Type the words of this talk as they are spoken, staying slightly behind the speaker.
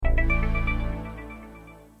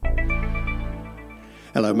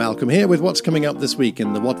Hello, Malcolm here with what's coming up this week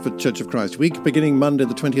in the Watford Church of Christ week, beginning Monday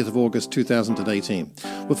the 20th of August 2018.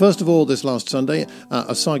 Well, first of all, this last Sunday,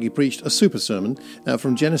 Asagi preached a super sermon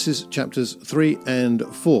from Genesis chapters 3 and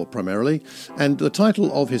 4 primarily, and the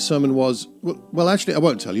title of his sermon was, well, actually I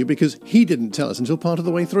won't tell you because he didn't tell us until part of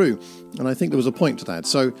the way through, and I think there was a point to that,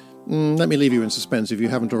 so let me leave you in suspense if you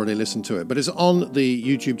haven't already listened to it. But it's on the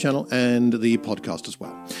YouTube channel and the podcast as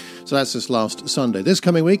well. So that's this last Sunday. This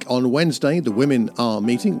coming week, on Wednesday, the women are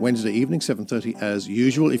meeting, Wednesday evening, 7:30 as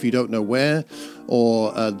usual. If you don't know where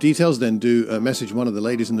or details, then do message one of the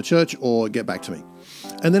ladies in the church or get back to me.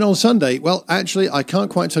 And then on Sunday, well, actually, I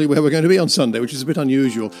can't quite tell you where we're going to be on Sunday, which is a bit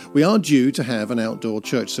unusual. We are due to have an outdoor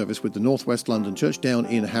church service with the North West London Church down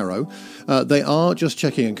in Harrow. They are just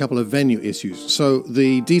checking a couple of venue issues. So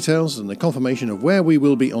the details and the confirmation of where we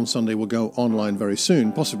will be on Sunday will go online very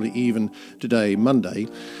soon, possibly even today, Monday.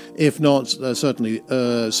 If not, certainly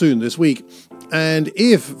soon this week. And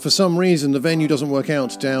if, for some reason, the venue doesn't work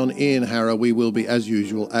out down in Harrow, we will be, as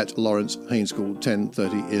usual, at Lawrence Haynes School,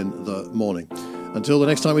 10:30 in the morning. Until the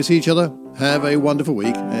next time we see each other, have a wonderful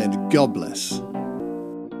week and God bless.